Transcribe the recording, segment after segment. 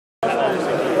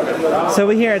So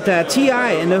we're here at TI,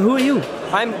 and who are you?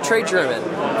 I'm Trey German.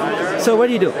 So what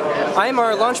do you do? I'm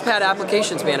our LaunchPad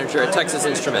Applications Manager at Texas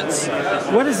Instruments.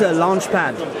 What is a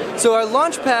LaunchPad? So our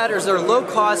LaunchPad is our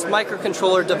low-cost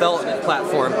microcontroller development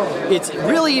platform. It's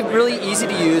really, really easy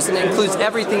to use, and it includes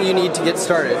everything you need to get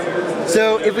started.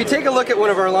 So if we take a look at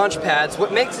one of our LaunchPads,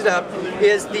 what makes it up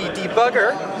is the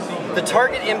debugger, the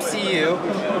target MCU,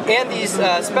 and these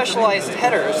specialized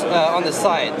headers on the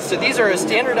side. So these are a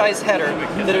standardized header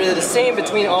that are the same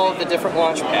between all of the different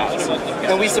LaunchPads.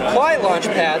 And we supply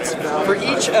LaunchPads for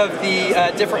each of the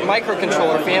different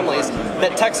microcontroller families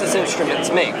that Texas Instruments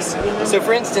makes. So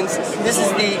for instance, this is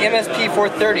the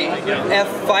MSP430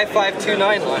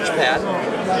 F5529 LaunchPad,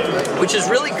 which is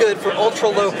really good for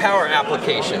ultra-low power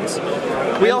applications.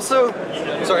 We also,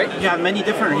 sorry? Yeah, many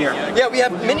different here. Yeah, we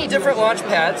have many different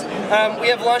LaunchPads. We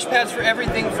have LaunchPads for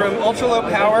everything from ultra-low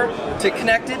power to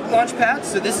connected LaunchPads.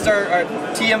 So this is our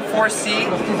TM4C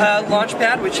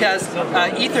LaunchPad, which has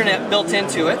Ethernet built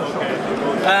into it.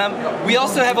 We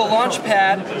also have a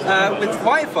LaunchPad with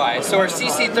Wi-Fi. So our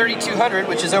CC3200,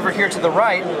 which is over here to the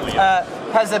right,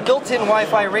 has a built-in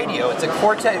Wi-Fi radio. It's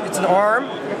an ARM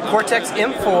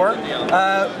Cortex-M4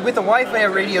 with a Wi-Fi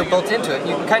radio built into it.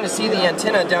 You can kind of see the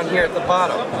antenna down here at the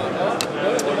bottom.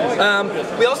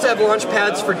 We also have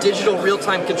LaunchPads for digital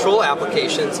real-time control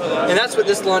applications, and that's what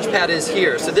this LaunchPad is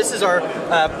here. So this is our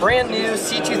brand new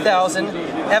C2000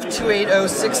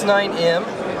 F28069M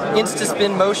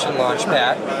Insta-Spin Motion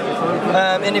LaunchPad.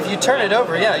 And if you turn it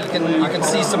over, yeah, you can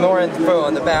see some more info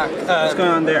on the back. What's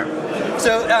going on there?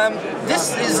 So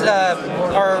this is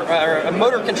our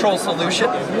motor control solution.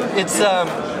 It's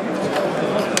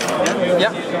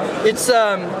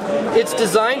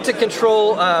designed to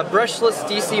control brushless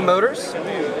DC motors.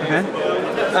 Okay.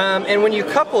 And when you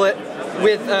couple it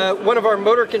with one of our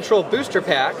motor control booster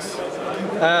packs,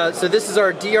 so this is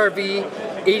our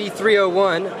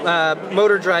DRV8301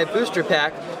 motor drive booster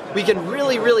pack, we can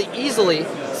really, really easily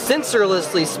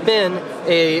sensorlessly spin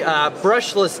a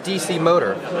brushless DC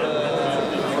motor.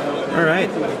 All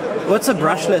right. What's a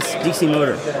brushless DC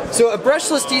motor? So a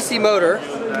brushless DC motor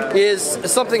is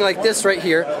something like this right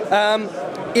here.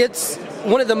 It's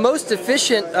one of the most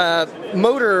efficient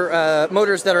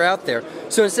motors that are out there.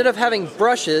 So instead of having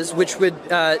brushes, which would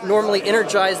normally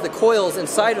energize the coils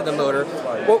inside of the motor,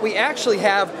 what we actually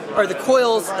have are the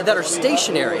coils that are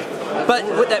stationary. But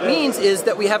what that means is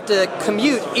that we have to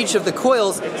commute each of the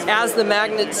coils as the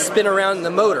magnets spin around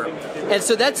the motor. And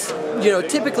so that's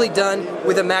typically done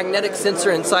with a magnetic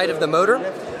sensor inside of the motor.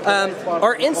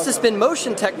 Our Insta-Spin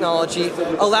motion technology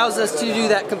allows us to do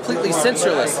that completely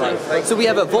sensorlessly. So we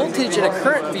have a voltage and a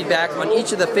current feedback on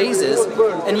each of the phases,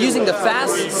 and using the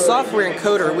fast software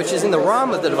encoder, which is in the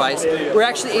ROM of the device, we're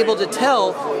actually able to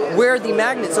tell where the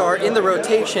magnets are in the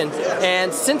rotation and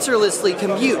sensorlessly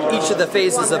commute each of the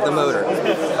phases of the motor.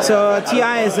 So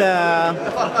TI is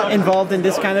involved in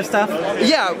this kind of stuff?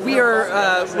 Yeah, we're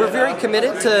very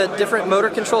committed to different motor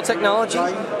control technology.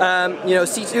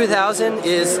 C2000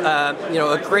 is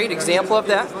a great example of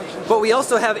that, but we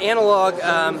also have analog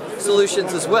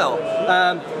solutions as well.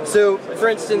 So for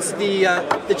instance, the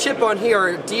chip on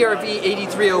here,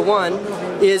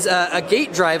 DRV8301, is a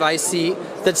gate drive IC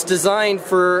that's designed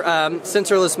for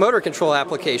sensorless motor control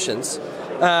applications.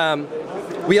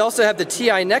 We also have the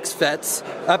TI Next FETs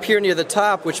up here near the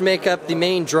top, which make up the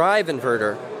main drive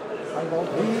inverter.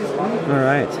 All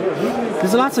right.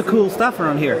 There's lots of cool stuff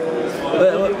around here.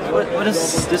 What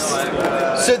is this?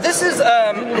 So this is,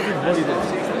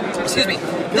 excuse me,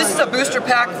 this is a booster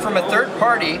pack from a third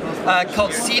party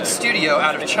called Seed Studio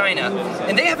out of China.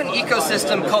 And they have an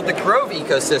ecosystem called the Grove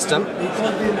ecosystem.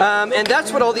 And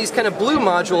that's what all these kind of blue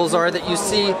modules are that you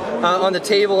see on the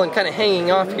table and kind of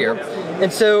hanging off here.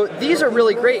 And so these are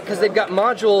really great because they've got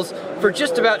modules for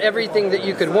just about everything that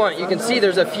you could want. You can see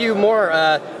there's a few more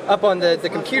up on the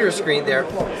computer screen there.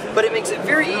 But it makes it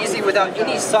very easy without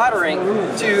any soldering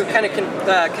to kind of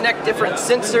connect different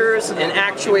sensors and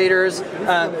actuators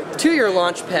to your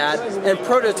LaunchPad and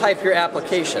prototype your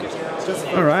application.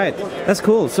 All right, that's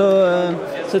cool. So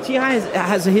TI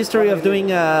has a history of doing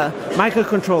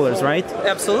microcontrollers, right?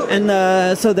 Absolutely. And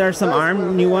so there are some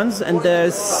ARM new ones, and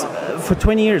there's for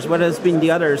 20 years, what has been the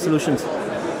other solutions?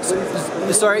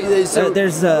 Sorry? There's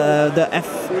the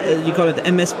you call it the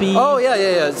MSP? Oh,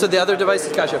 yeah. So the other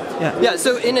devices, gotcha. Yeah,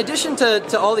 so in addition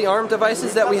to all the ARM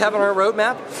devices that we have on our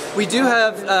roadmap, we do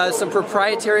have some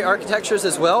proprietary architectures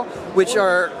as well, which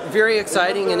are very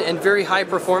exciting and very high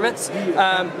performance.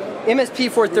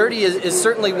 MSP430 is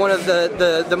certainly one of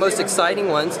the most exciting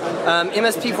ones.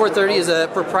 MSP430 is a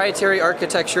proprietary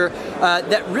architecture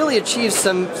that really achieves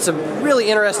some really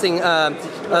interesting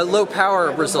low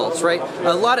power results, right?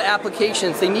 A lot of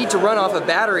applications, they need to run off a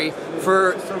battery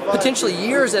for potentially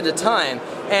years at a time,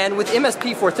 and with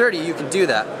MSP430 you can do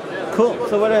that. Cool.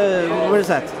 So what is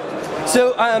that?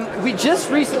 So we just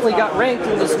recently got ranked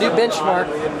in this new benchmark,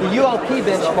 the ULP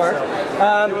benchmark,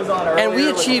 and we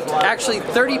achieved actually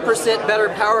 30% better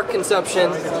power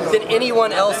consumption than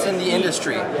anyone else in the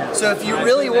industry. So if you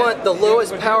really want the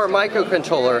lowest power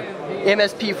microcontroller,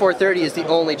 MSP430 is the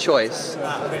only choice.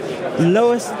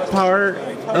 Lowest power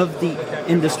of the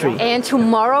industry. And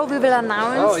tomorrow we will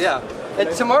announce... Oh yeah. And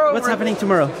tomorrow what's happening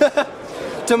tomorrow?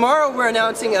 Tomorrow we're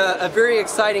announcing a very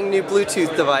exciting new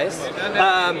Bluetooth device,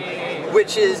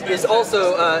 which is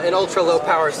also an ultra low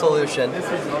power solution.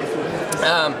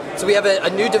 So we have a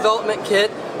new development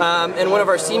kit, and one of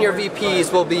our senior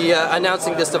VPs will be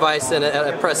announcing this device at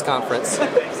a press conference.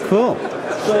 Cool.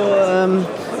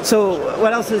 So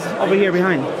what else is over here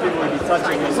behind?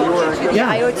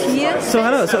 Yeah. IoT. So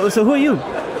hello. So who are you?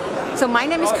 So my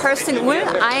name is Kirsten Uhl.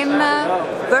 I'm.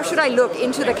 Where should I look?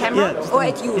 Into the camera or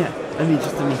at you? Yeah,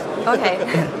 just at me. Okay.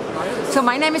 So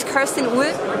my name is Kirsten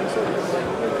Uhl.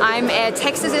 I'm at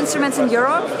Texas Instruments in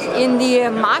Europe in the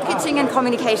marketing and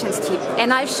communications team,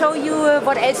 and I'll show you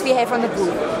what else we have on the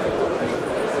booth.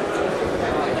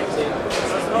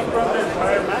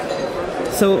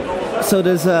 So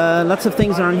there's lots of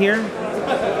things around here.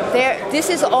 This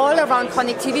is all around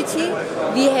connectivity.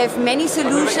 We have many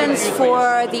solutions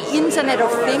for the Internet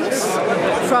of Things,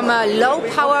 from a low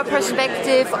power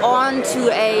perspective on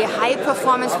to a high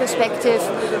performance perspective.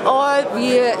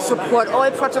 We support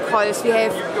all protocols. We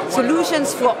have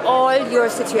solutions for all your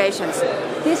situations.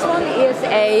 This one is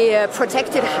a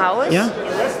protected house. Yeah. The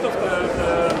rest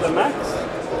of the Macs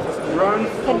run.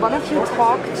 Can one of you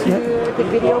talk to the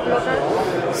video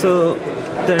blogger? So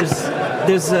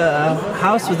there's a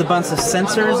house with a bunch of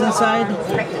sensors inside.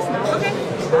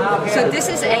 So this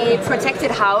is a protected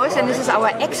house, and this is our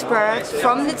expert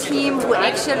from the team who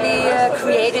actually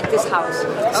created this house.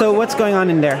 So what's going on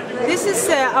in there? This is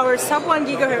our sub 1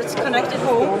 gigahertz connected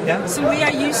home. Yeah. So we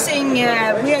are using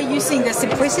the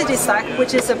Simplicity stack,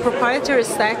 which is a proprietary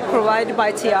stack provided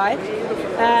by TI.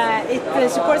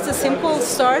 It supports a simple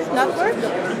start network.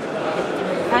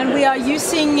 And we are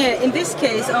using, in this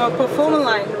case, our performance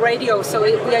line radio. So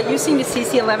we are using the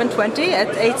CC1120 at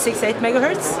 868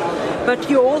 megahertz. But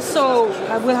you also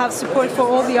will have support for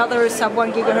all the other sub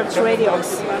 1 gigahertz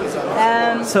radios.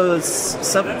 So it's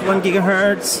sub 1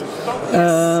 gigahertz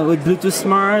with Bluetooth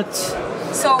Smart,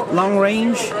 so long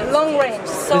range. Long range.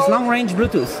 So There's long range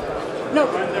Bluetooth. No,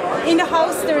 in the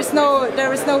house there is no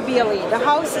BLE. The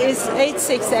house is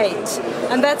 868,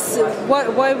 and that's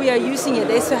why we are using it,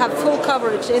 is to have full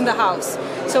coverage in the house.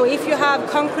 So if you have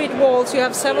concrete walls, you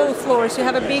have several floors, you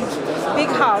have a big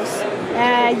house,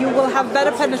 you will have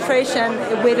better penetration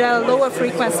with a lower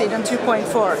frequency than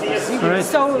 2.4. Right.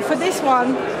 So for this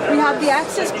one, we have the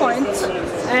access point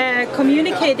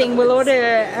communicating with all the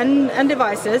end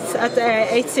devices at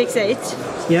 868.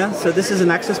 Yeah. So this is an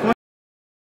access point.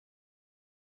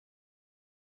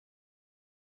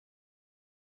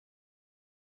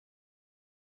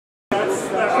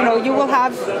 You will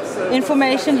have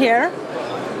information here.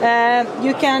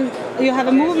 You have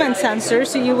a movement sensor,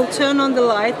 so you will turn on the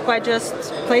light by just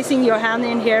placing your hand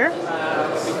in here.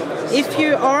 If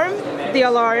you arm the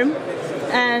alarm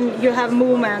and you have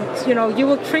movement, you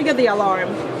will trigger the alarm.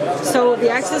 So the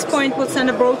access point will send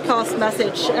a broadcast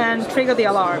message and trigger the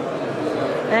alarm.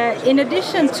 In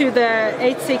addition to the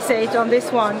 868 on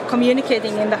this one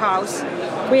communicating in the house,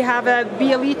 we have a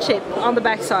BLE chip on the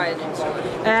back side.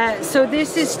 So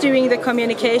this is doing the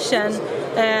communication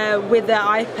with the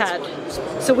iPad.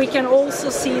 So we can also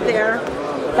see there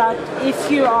that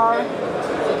if you are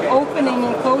opening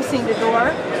and closing the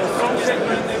door,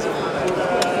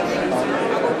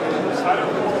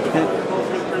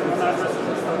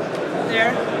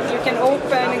 there you can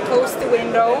open and close the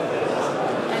window.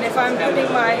 And if I'm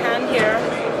putting my hand here,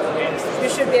 you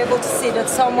should be able to see that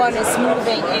someone is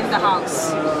moving in the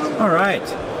house. All right.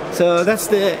 So that's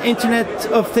the Internet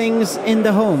of Things in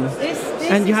the home. This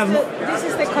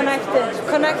is the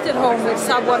connected home with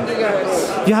sub 1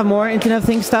 gigahertz. Do you have more Internet of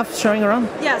Things stuff showing around?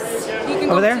 Yes, you can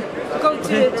Over there? Go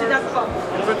to that one.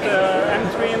 Put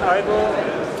M3 in idle.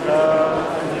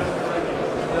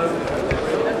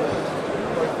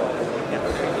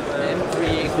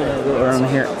 Go around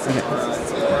here. Okay.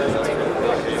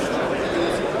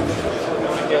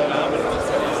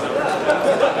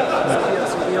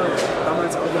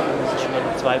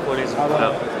 Zwei Vorlesungen.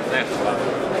 Ja.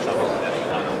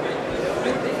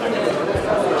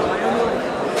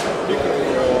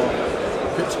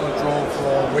 Pitch control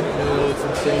for windmills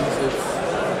and things.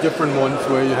 different ones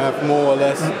where you have more or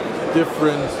less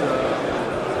different.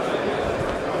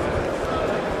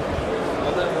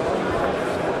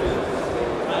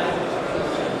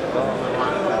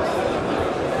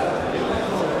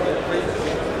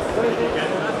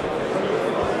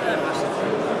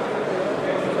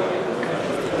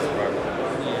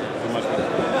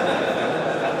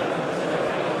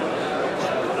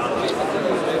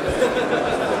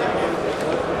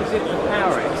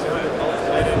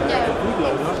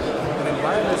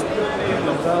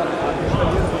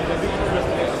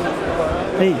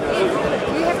 Hey.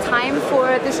 Do you have time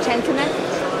for this gentleman?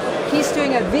 He's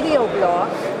doing a video blog.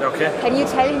 Okay. Can you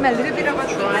tell him a little bit about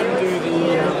the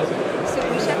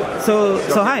solution?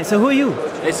 So hi. So who are you?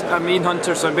 I'm Ian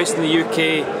Hunter, so I'm based in the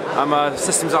UK. I'm a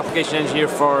systems application engineer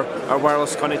for our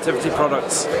wireless connectivity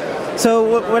products. So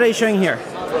what are you showing here?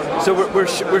 So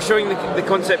we're showing the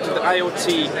concept of the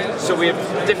IoT. So we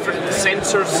have different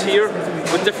sensors here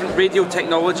with different radio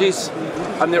technologies,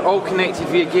 and they're all connected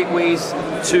via gateways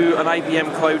to an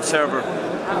IBM cloud server.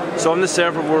 So on the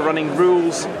server we're running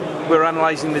rules, we're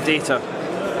analysing the data,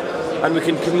 and we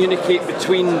can communicate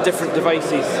between different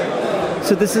devices.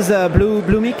 So this is a blue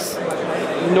mix?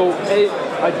 No,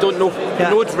 I don't know.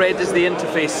 Yeah. Node-RED is the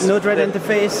interface. Node-RED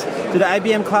interface to the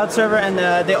IBM cloud server, and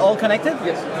they're all connected?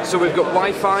 Yes. So we've got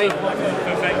Wi-Fi,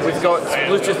 we've got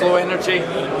Bluetooth Low Energy,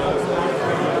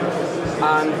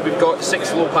 and we've got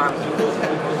 6 low pan.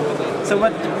 So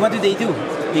what do they do?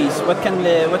 These what can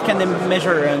they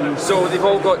measure? And so they've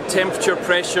all got temperature,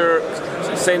 pressure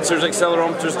sensors,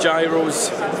 accelerometers,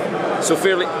 gyros. So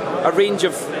fairly a range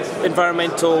of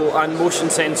environmental and motion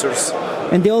sensors.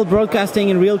 And they're all broadcasting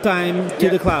in real time to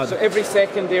the cloud. So every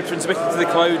second they're transmitting to the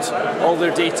cloud all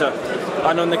their data.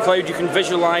 And on the cloud you can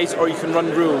visualize or you can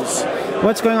run rules.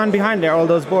 What's going on behind there, all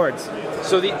those boards?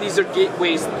 So these are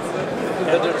gateways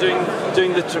that are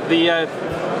doing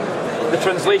the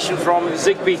translation from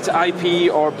Zigbee to IP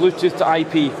or Bluetooth to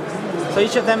IP. So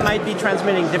each of them might be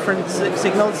transmitting different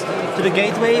signals to the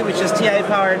gateway, which is TI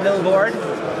powered little board.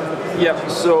 Yeah,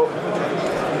 so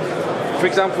for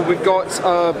example, we've got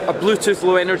a Bluetooth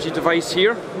low energy device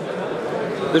here.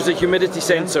 There's a humidity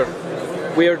sensor.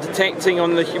 We are detecting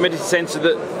on the humidity sensor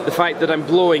the fact that I'm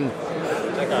blowing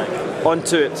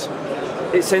onto it.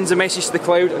 It sends a message to the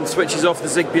cloud and switches off the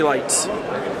Zigbee lights.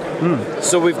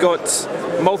 So we've got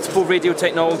multiple radio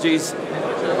technologies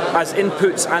as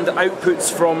inputs and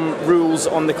outputs from rules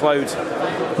on the cloud.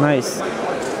 Nice.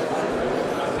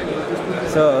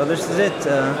 So this is it.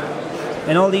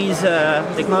 And all these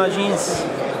technologies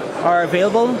are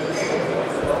available,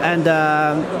 and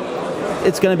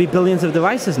it's going to be billions of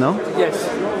devices, no? Yes.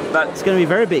 It's going to be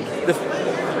very big.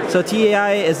 So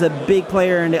TI is a big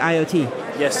player in the IoT.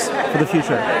 Yes. For the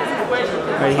future.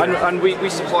 Right here. And we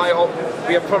supply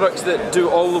we have products that do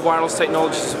all the wireless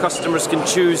technologies, so customers can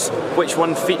choose which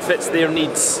one fits their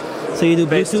needs. So you do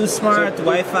Bluetooth Smart,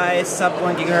 Wi-Fi, sub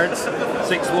 1 GHz,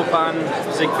 6 low pan,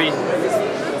 Zigbee.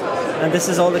 And this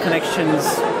is all the connections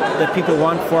that people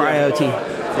want for IoT.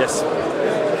 Yes.